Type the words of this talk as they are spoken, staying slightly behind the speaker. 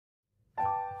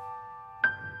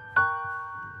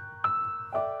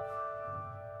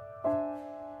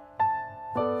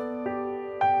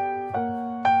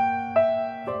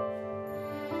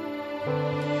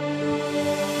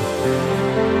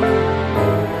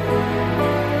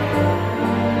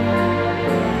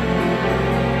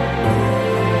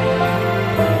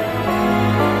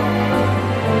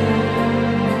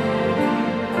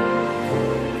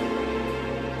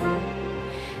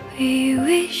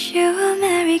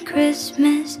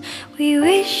Christmas. We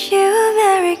wish you a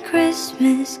Merry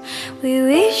Christmas. We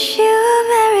wish you a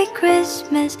Merry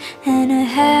Christmas and a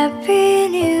Happy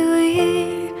New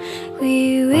Year.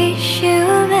 We wish you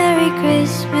a Merry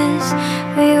Christmas.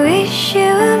 We wish you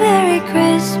a Merry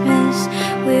Christmas.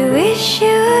 We wish you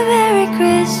a Merry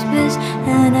Christmas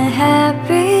and a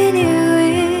Happy New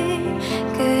Year.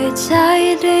 Good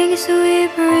tidings we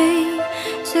bring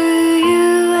to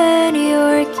you and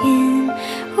your kin.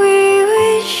 We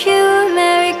wish you a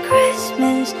Merry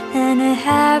Christmas and a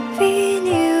Happy New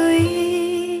Year.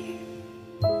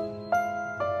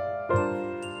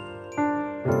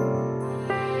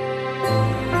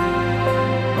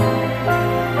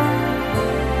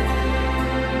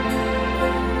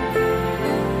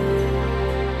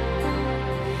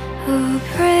 Oh,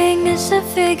 bring us a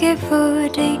figgy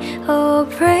pudding. Oh,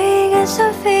 bring us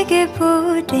a figgy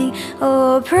pudding.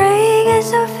 Oh, bring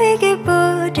us a figgy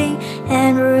pudding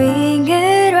and bring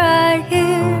it right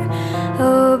here.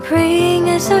 Oh, bring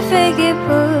us a figgy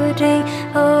pudding.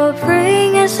 Oh,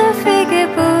 bring us a figgy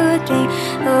pudding.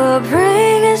 Oh,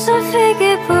 bring us a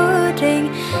figgy pudding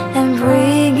and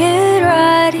bring it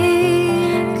right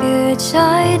here. Good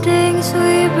tidings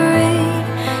we bring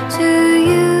to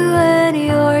you and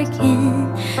your kin.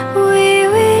 We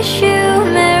wish you a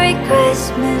Merry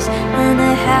Christmas and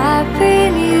a Happy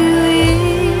New Year.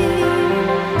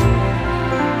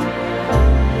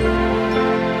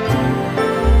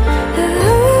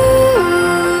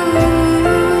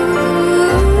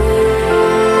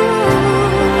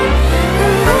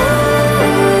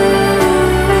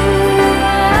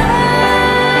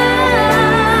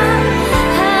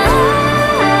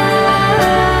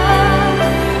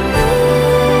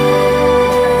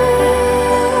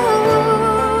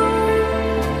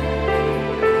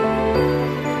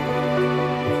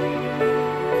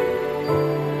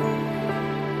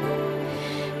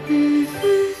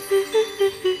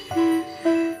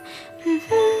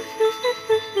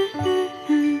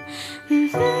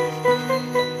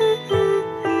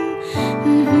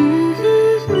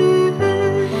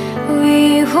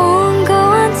 We won't go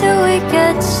until we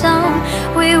get some.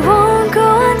 We won't go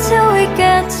until we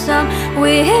get some.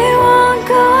 We won't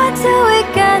go until we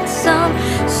get some.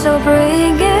 So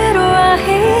bring it right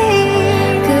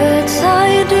here. Good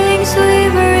tidings we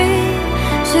bring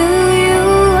to you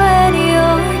and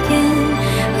your kin.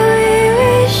 We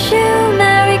wish you a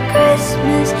Merry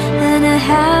Christmas and a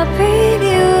Happy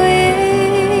New Year.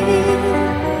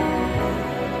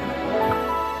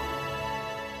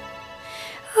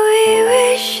 We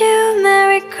wish you a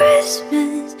Merry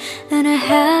Christmas and a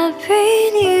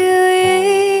Happy New Year.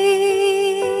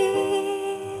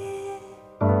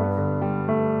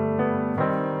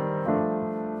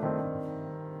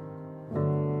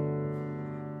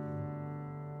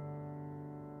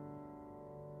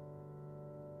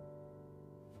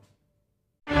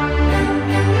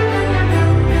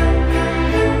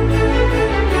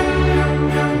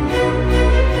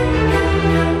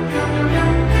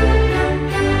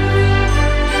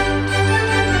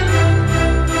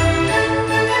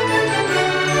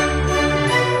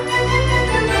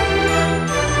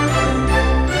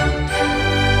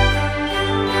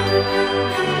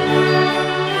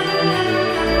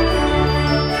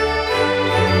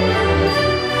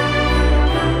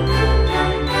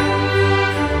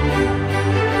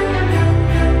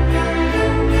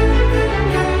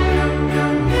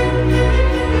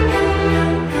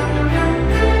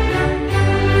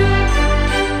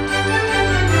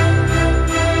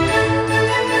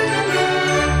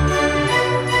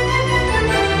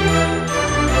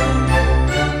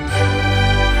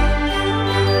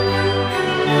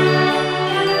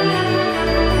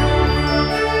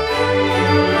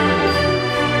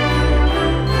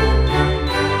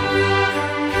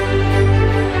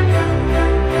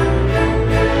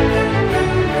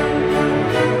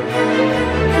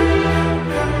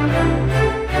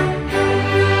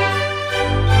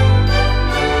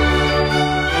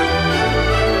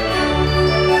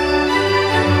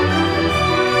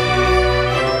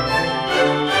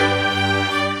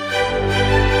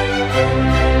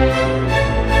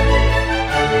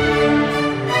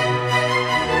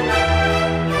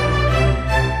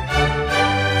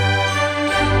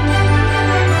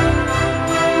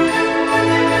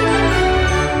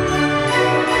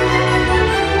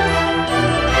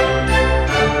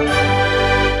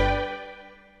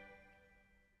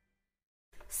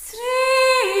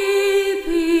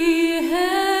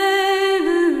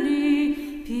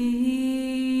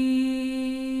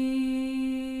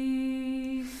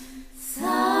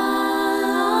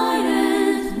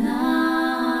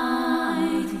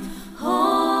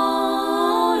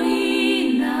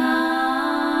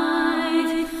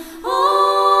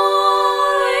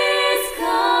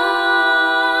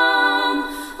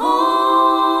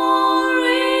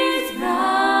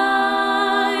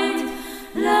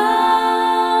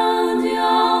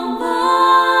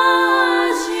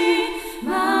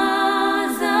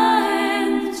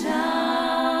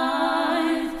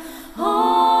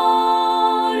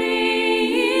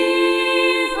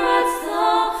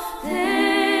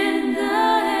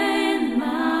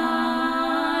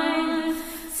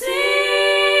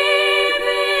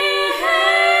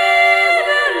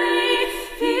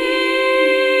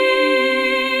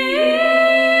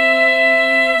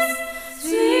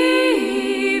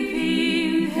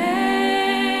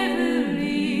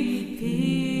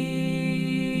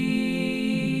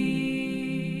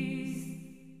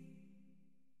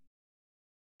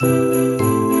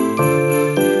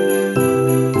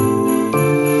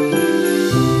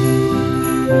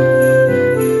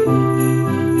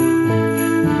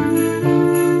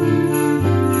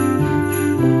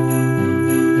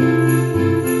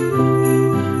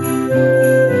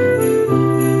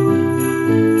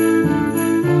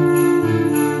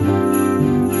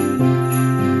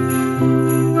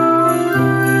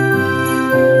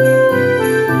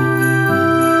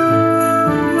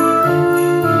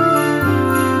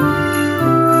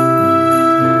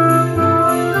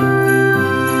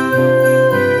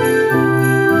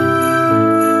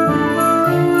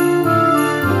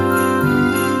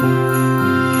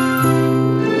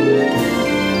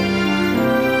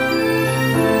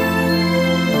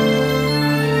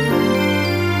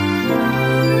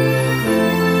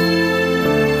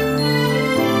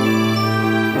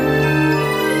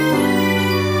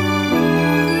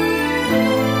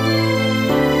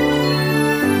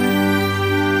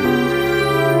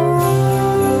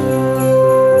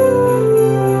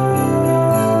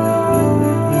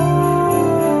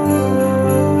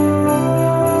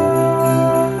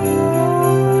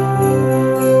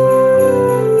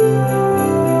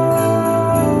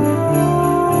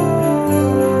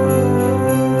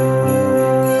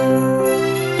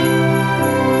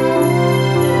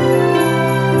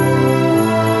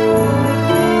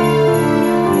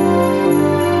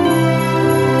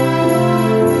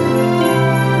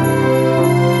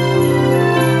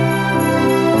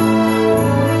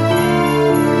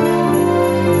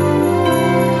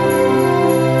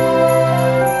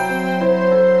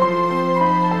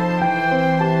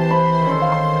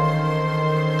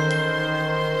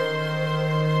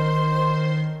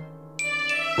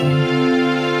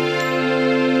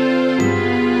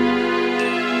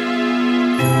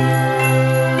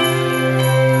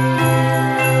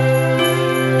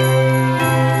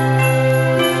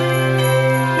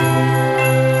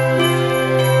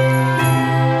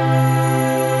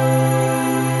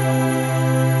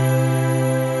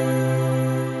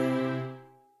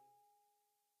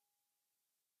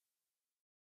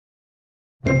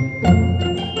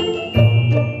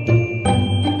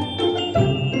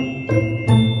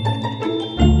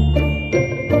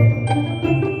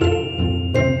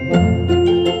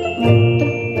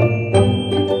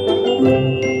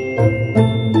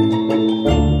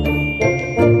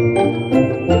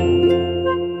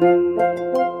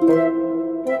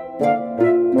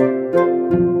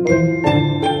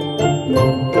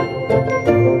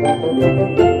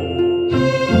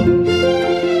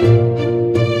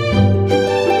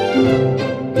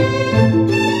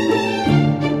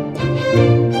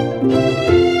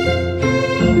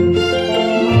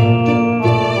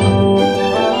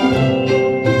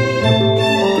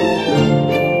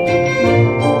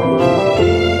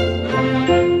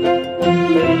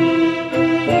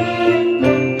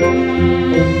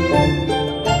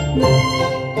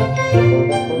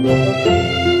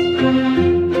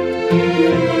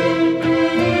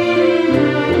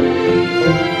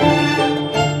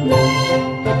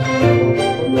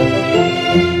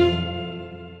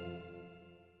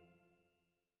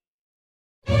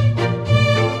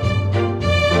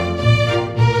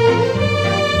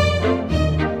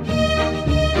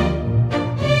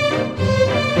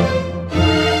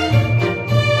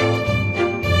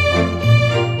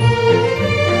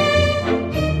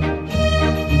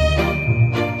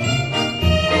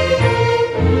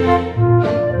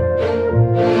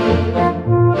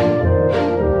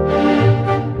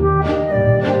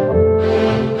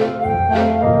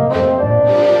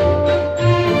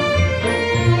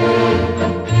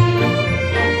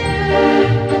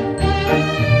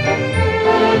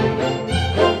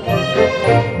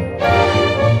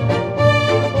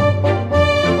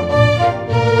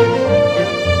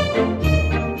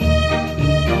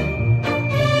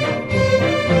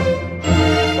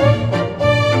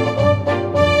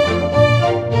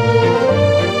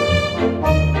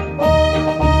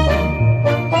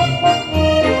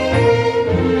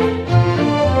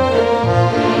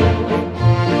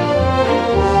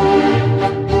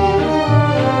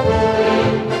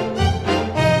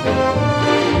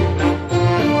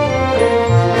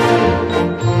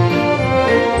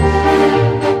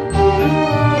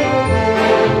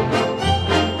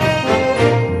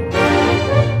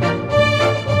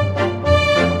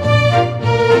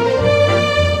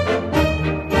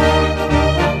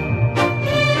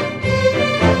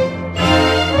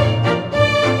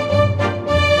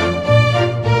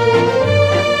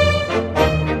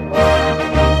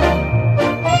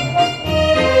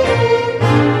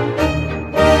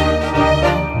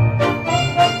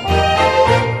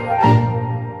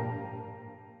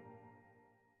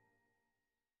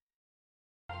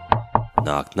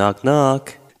 Knock, knock,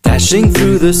 knock. Dashing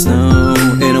through the snow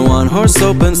in a one-horse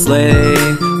open sleigh,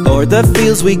 o'er the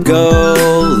fields we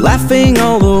go, laughing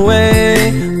all the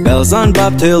way. Bells on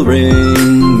bobtail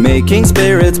ring, making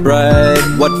spirits bright.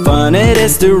 What fun it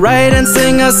is to ride and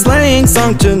sing a sleighing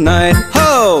song tonight.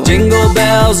 Ho! Jingle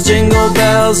bells,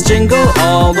 jingle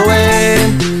all the way.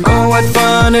 Oh, what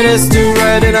fun it is to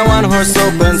ride in a one-horse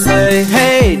open sleigh.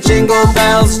 Hey! Jingle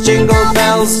bells, jingle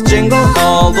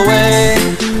all the way.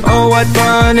 Oh, what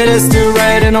fun it is to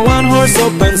ride in a one-horse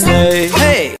open sleigh.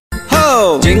 Hey!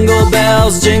 Ho! Jingle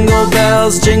bells, jingle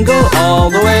all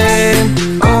the way.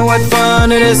 Oh, what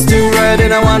fun it is to ride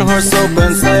in a one-horse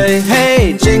open sleigh.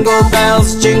 Hey! Jingle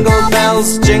bells, jingle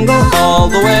all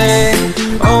the way.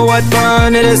 Oh, what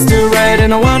fun it is to ride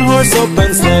in a one-horse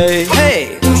open sleigh.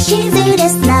 Hey! Dashing through the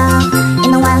snow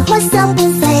in a one-horse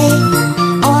open sleigh,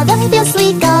 o'er the fields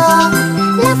we go,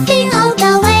 laughing all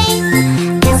the way.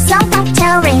 Bells on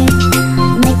bobtail ring,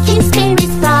 making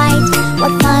spirits bright.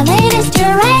 What fun it is to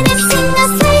ride and sing a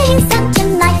sleighing song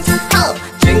tonight. Oh!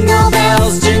 Jingle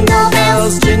bells,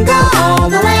 jingle all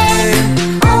the way.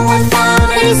 Oh, what fun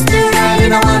it is to ride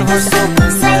in a one-horse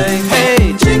open sleigh.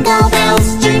 Hey! Jingle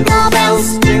bells, jingle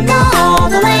all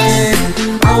the way.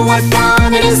 Oh, what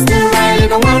fun it is to ride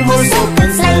in a one-horse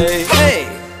open sleigh. Hey!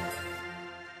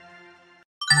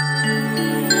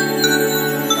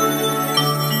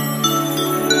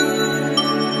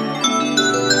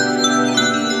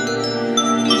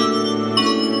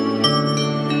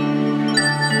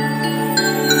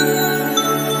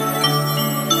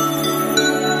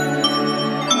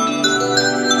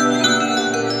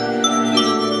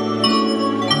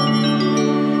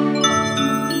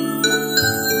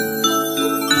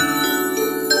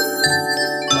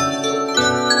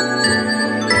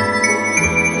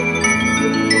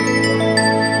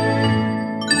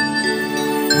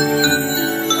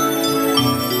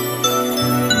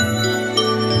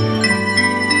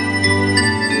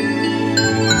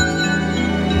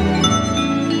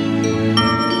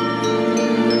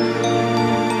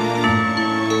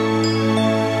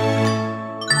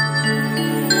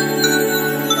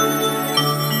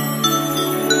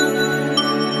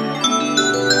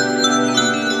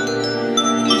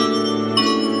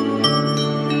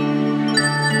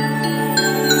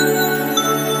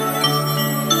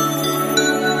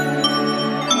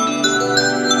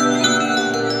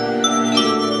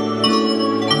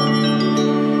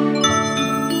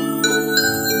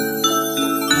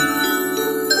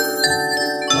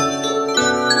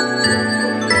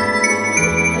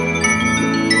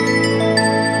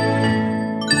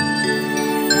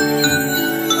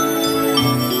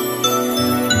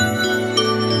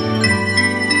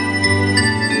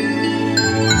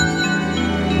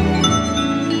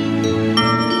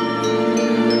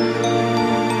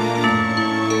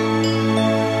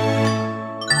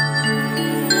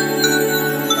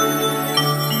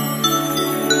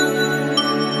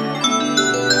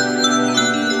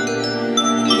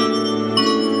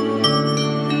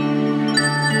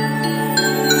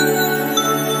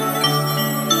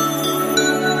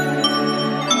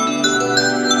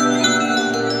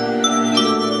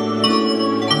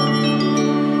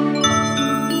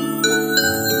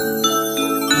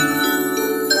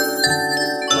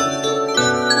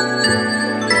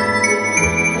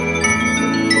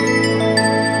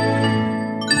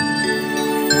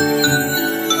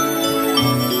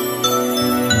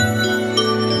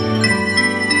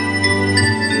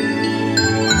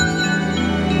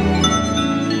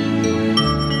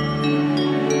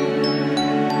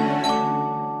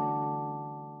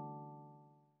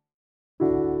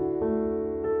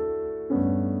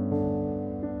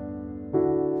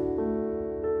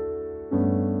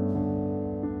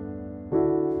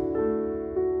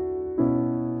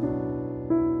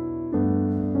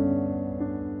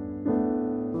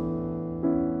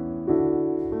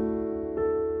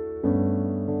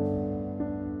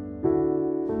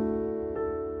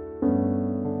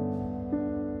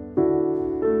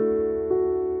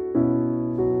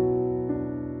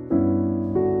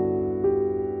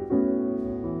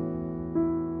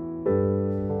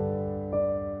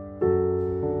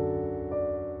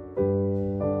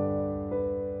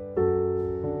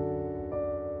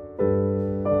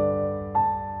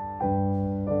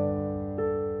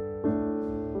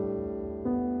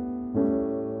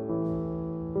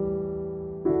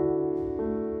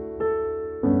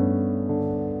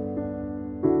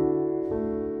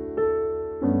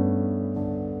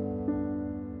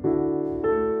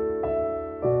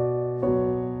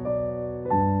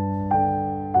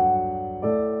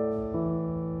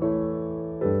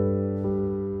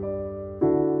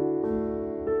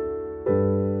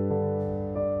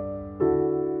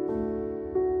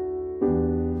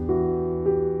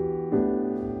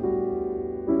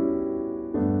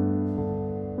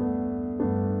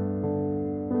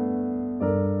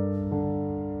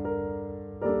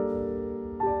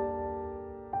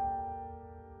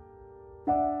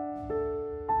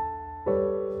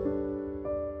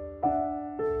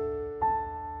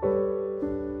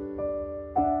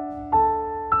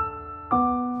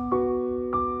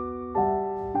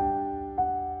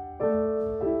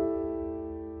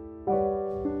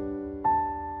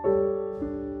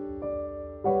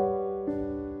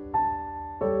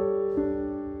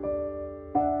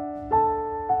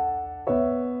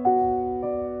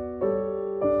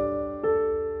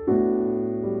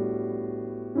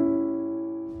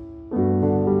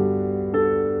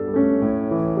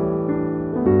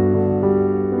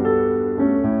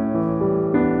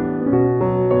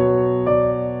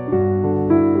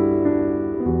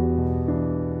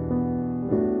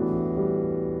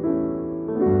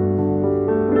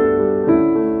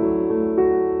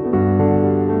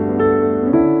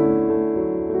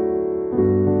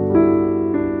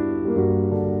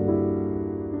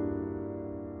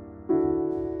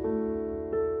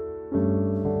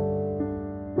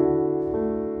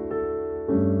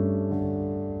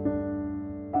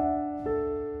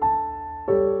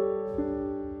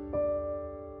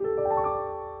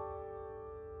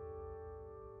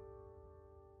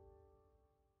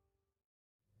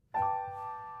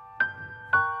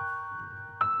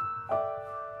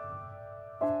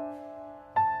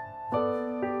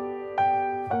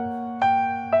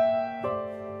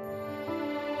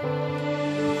 We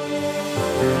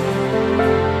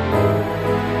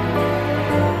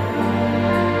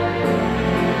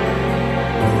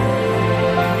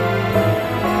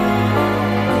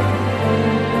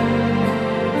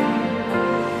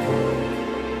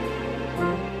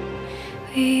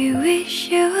wish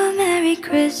you a Merry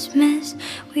Christmas.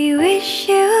 We wish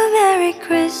you a Merry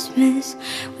Christmas.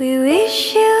 We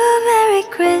wish you a Merry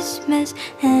Christmas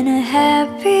and a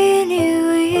Happy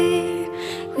New Year.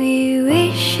 We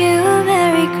wish you a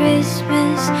Merry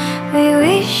Christmas. We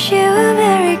wish you a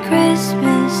Merry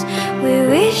Christmas. We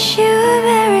wish you a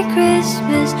Merry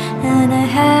Christmas and a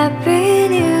Happy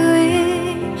New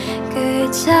Year.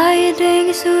 Good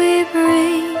tidings we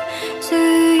bring to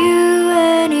you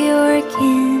and your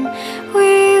kin.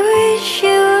 We wish you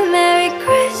a Merry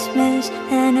Christmas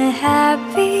and a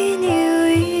Happy New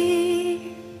Year.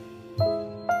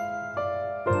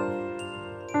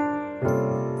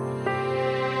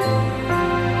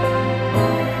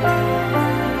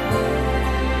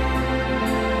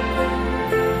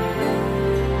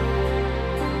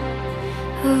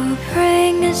 Oh,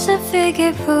 bring us a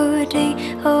figgy pudding.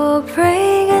 Oh,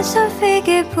 bring us a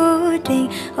figgy pudding.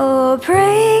 Oh,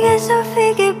 bring us a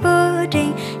figgy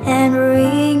pudding and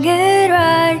bring it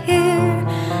right here.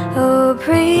 Oh,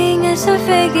 bring us a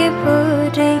figgy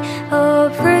pudding. Oh,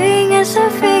 bring us a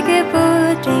figgy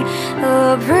pudding.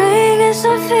 Oh, bring us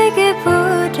a figgy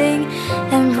pudding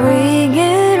and bring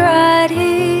it right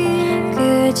here.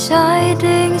 Good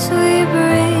tidings we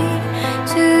bring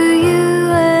to you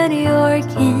and your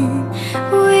kin.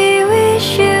 We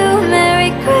wish you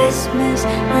Merry Christmas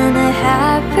and a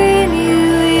Happy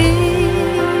New Year.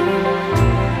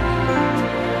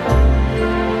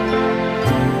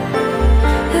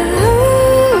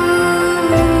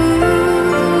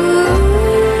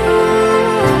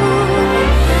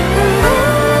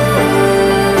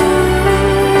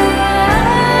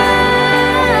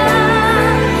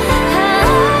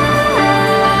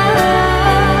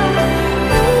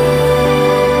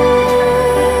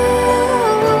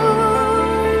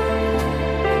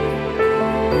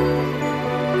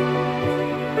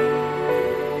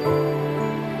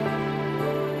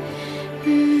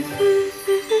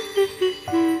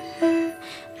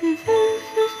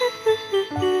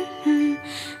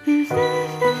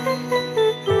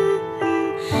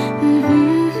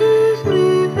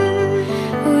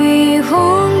 We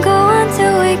won't go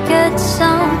until we get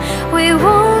some. We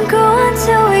won't go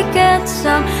until we get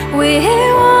some. We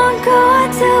won't go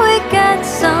until we get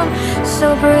some.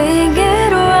 So bring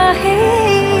it right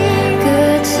here.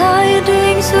 Good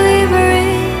tidings we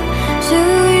bring to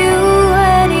you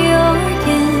and your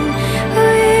kin.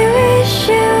 We wish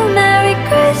you Merry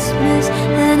Christmas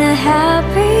and a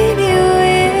Happy New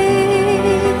Year.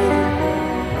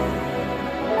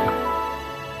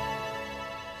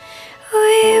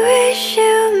 We wish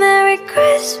you Merry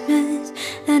Christmas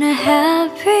and a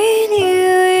Happy New Year.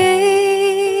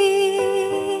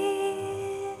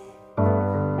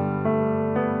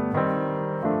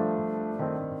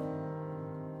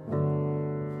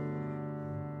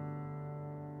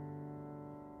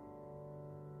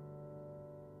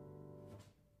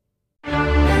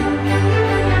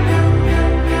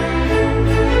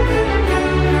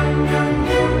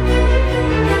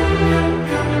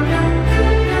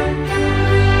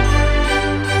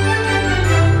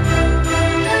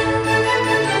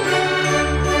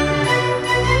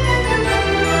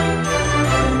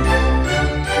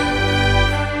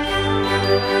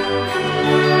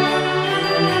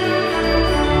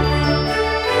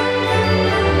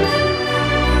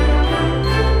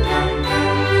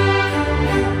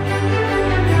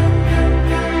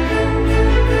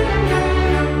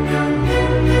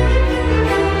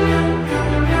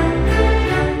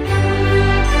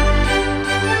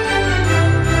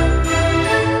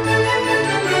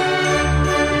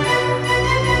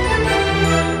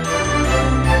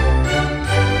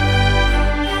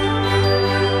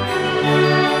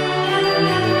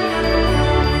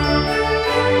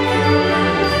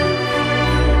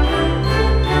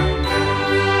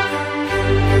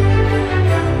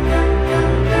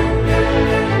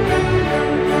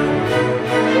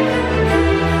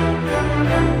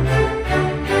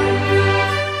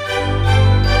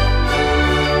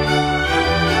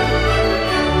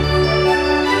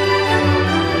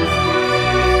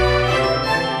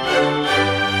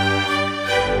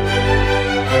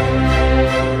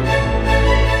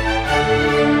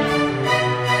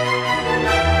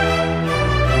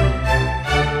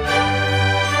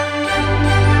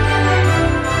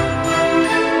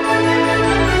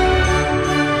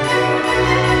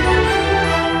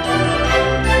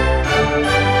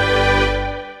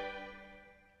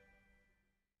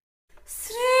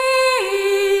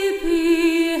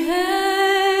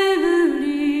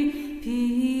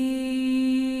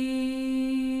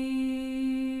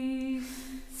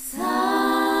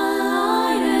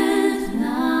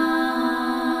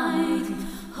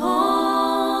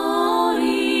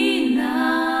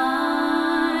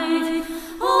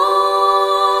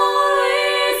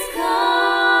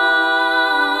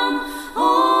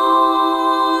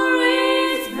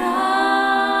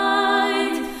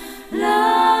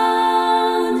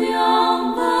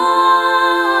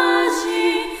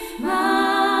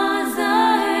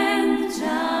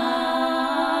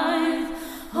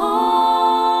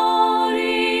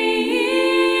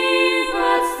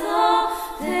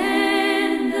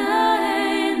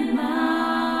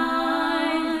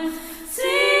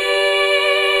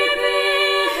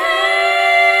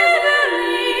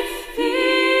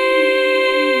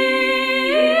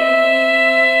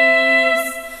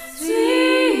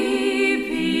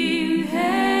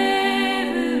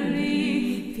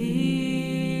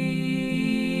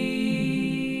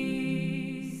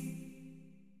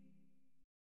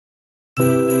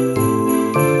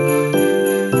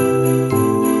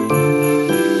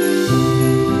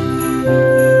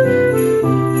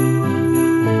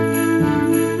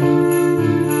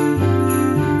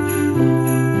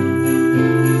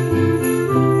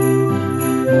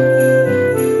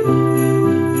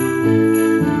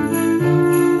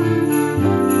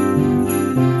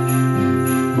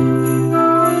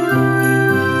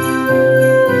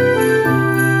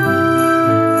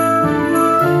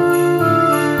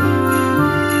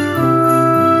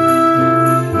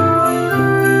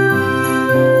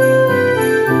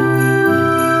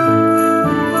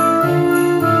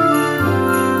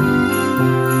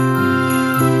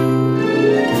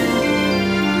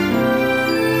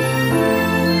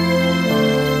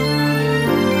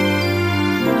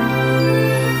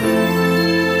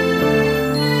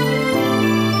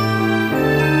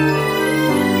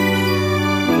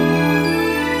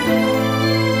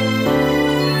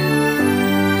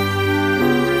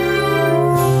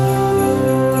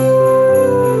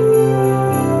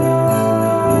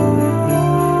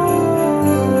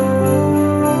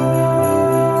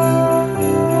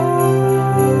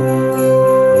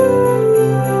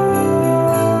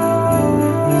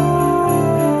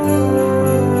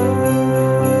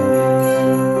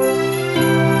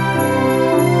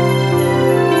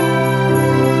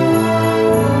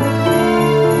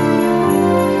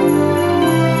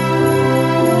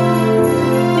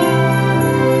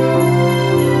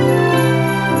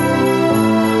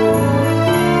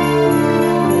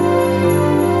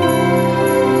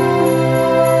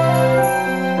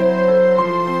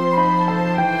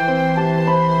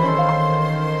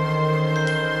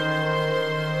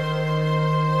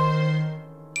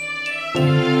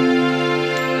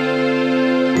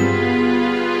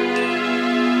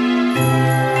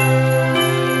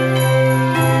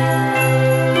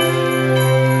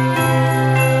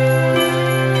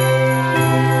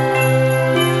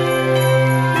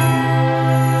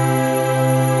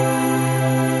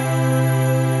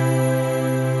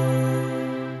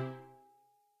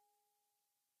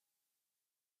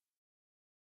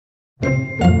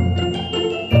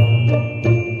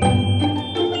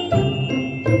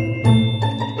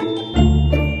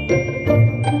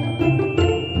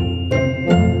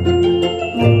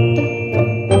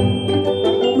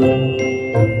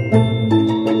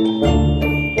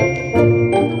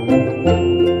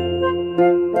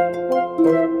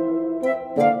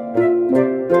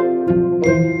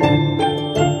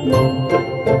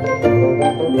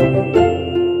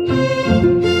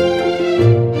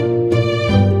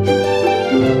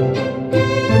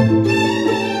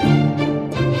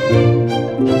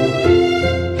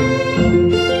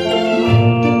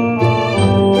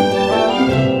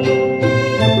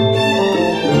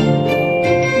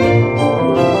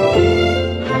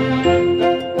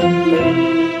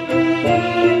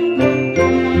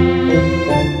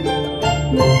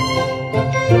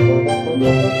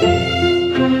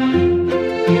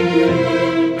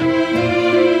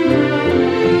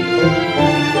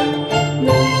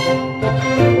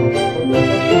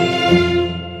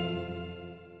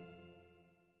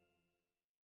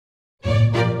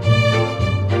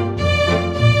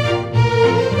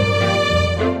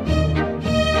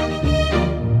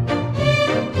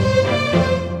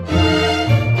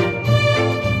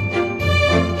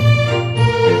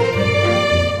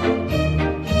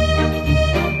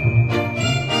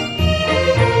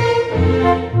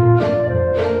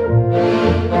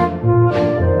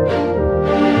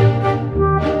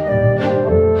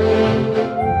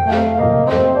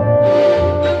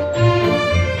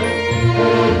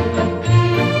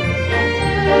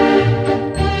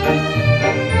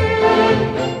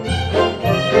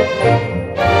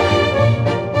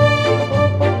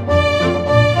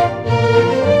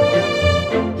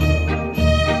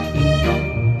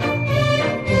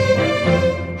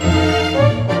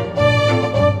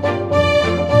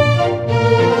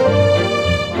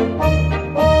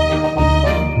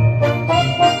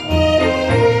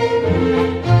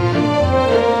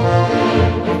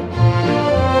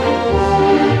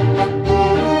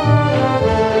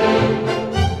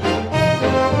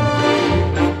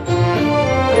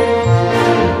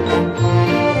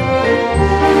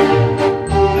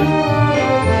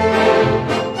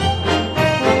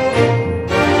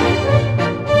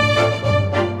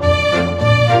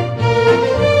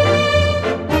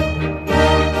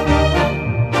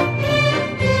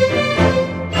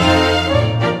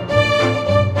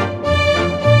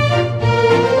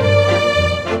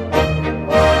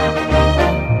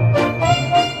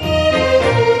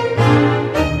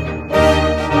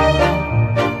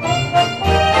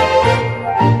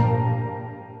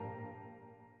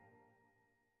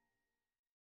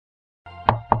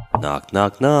 Knock,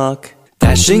 knock, knock.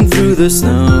 Dashing through the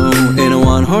snow in a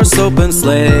one-horse open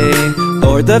sleigh.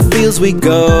 O'er the fields we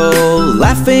go,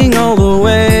 laughing all the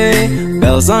way.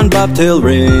 Bells on bobtail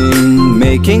ring,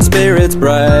 making spirits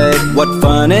bright. What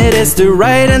fun it is to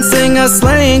ride and sing a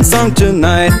sleighing song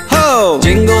tonight. Ho!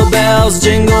 Jingle bells,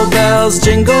 jingle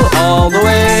all the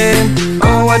way.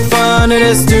 Oh, what fun it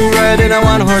is to ride in a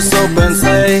one-horse open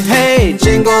sleigh. Hey!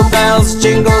 Jingle bells,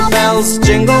 jingle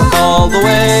all the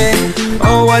way.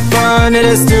 Oh, what fun it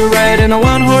is to ride in a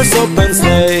one-horse open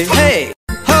sleigh. Hey!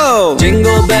 Ho!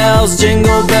 Jingle bells,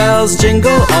 jingle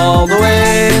all the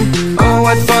way. Oh,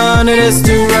 what fun it is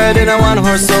to ride in a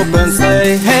one-horse open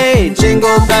sleigh. Hey!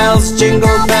 Jingle bells, jingle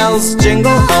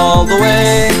all the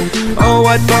way. Oh,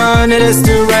 what fun it is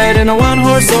to ride in a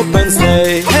one-horse open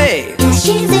sleigh. Hey!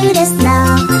 Dashing through the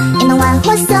snow in a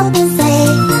one-horse open sleigh.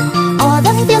 All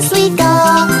the fields we go,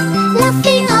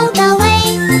 laughing all the way.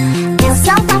 Bells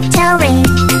on bobtail ring,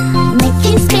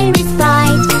 making spirits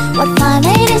bright. What fun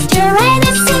it is to ride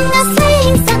and sing a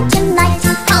sleighing song tonight.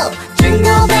 Oh!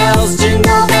 Jingle bells,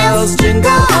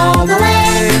 jingle all the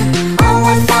way. Oh,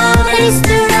 what fun it is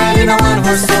to ride in a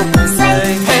one-horse open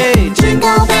sleigh. Hey!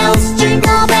 Jingle bells,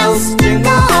 jingle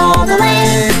all the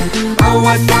way. Oh,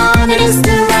 what fun it is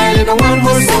to ride in a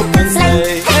one-horse open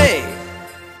sleigh. Hey!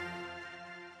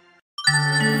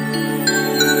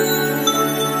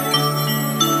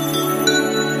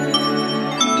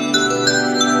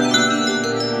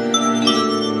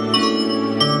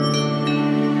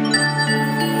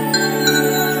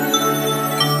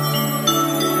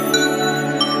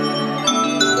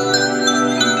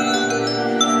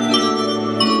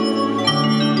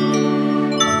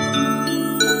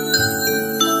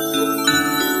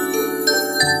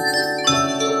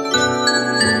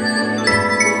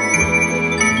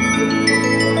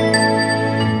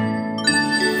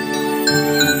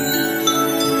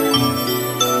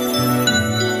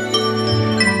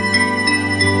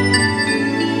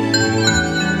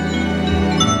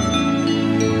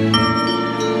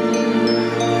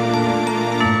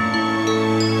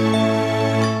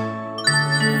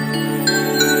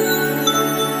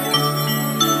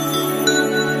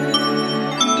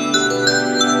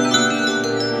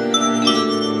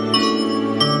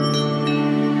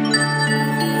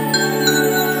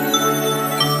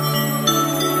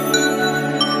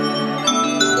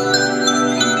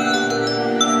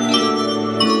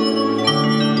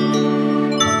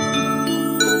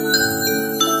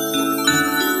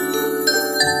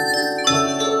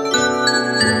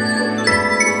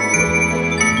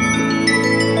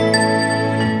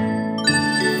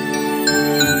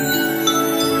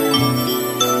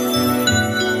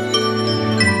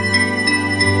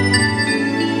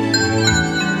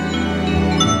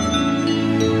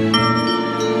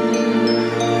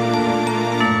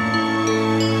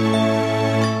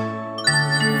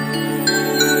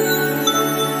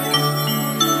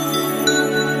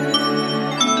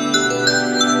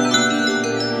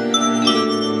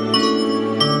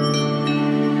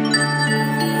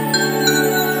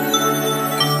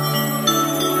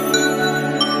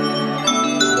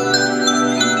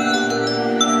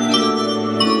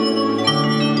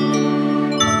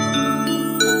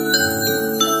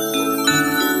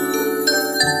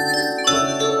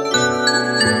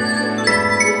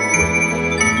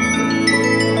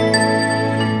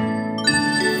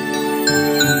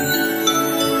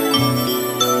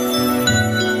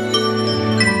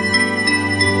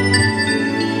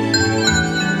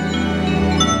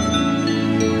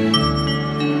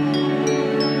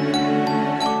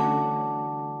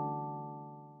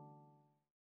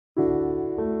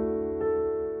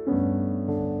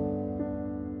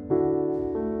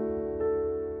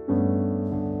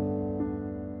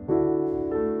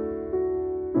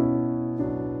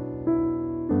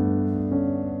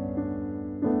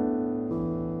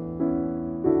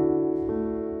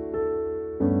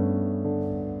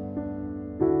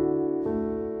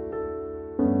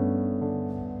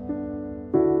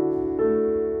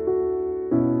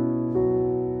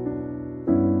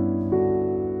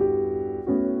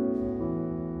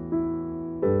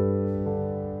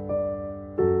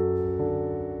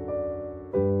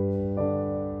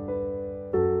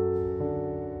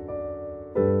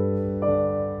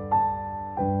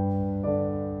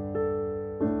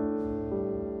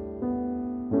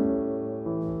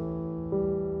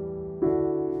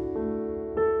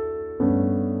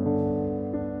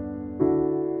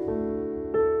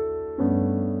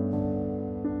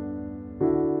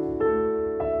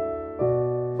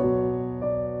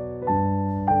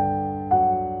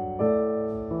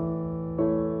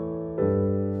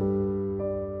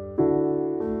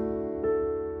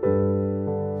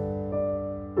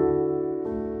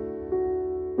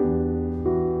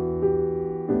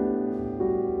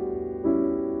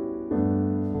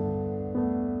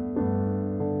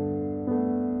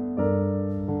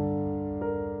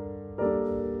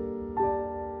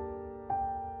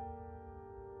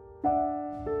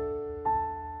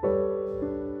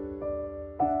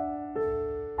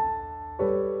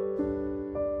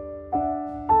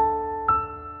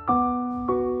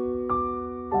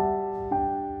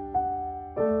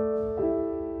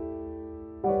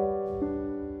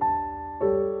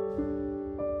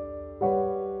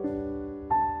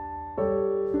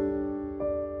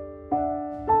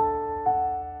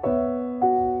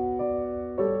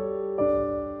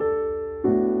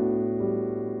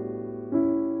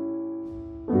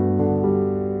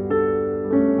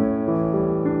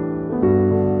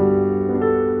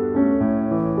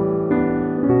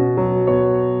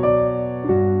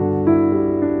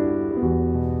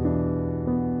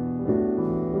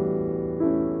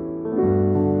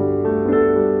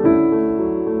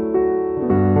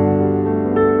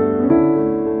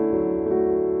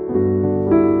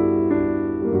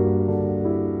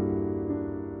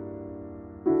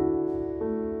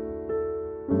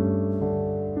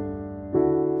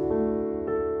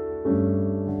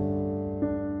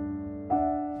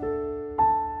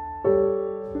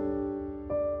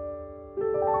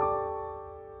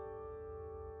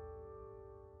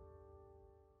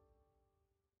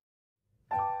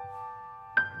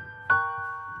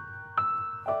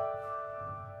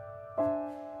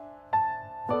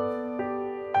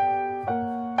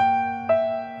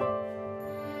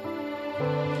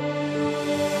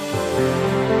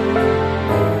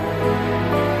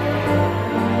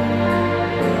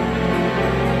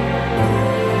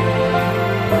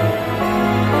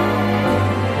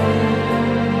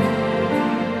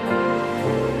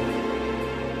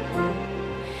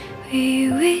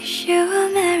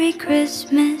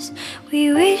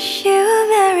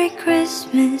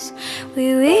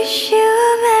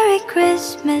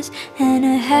 Christmas and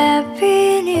a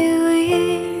Happy New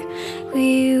Year.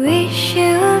 We wish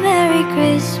you a Merry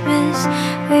Christmas.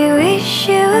 We wish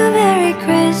you a Merry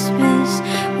Christmas.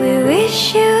 We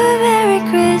wish you a Merry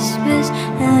Christmas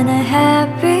and a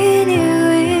Happy New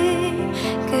Year.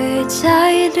 Good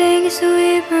tidings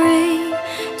we bring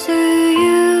to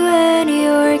you and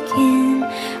your kin.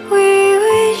 We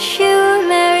wish you a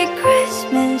Merry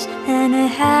Christmas and a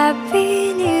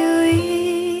Happy New Year.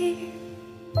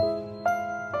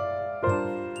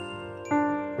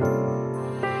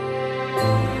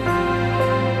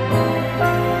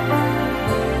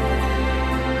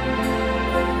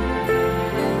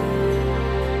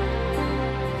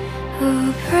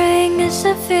 Oh, bring us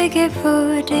a figgy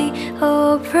pudding.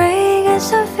 Oh, bring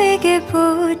us a figgy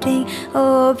pudding.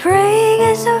 Oh, bring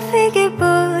us a figgy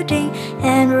pudding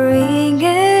and bring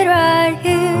it right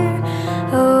here.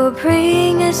 Oh,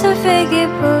 bring us a figgy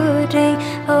pudding.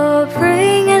 Oh,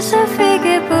 bring us a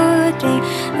figgy pudding.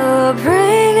 Oh,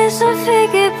 bring us a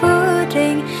figgy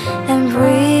pudding and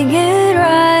bring it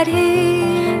right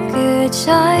here. Good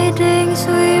tidings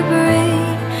we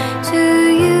bring to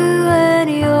you and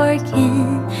your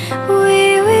kin.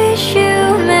 We wish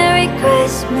you Merry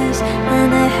Christmas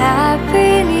and a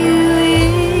Happy New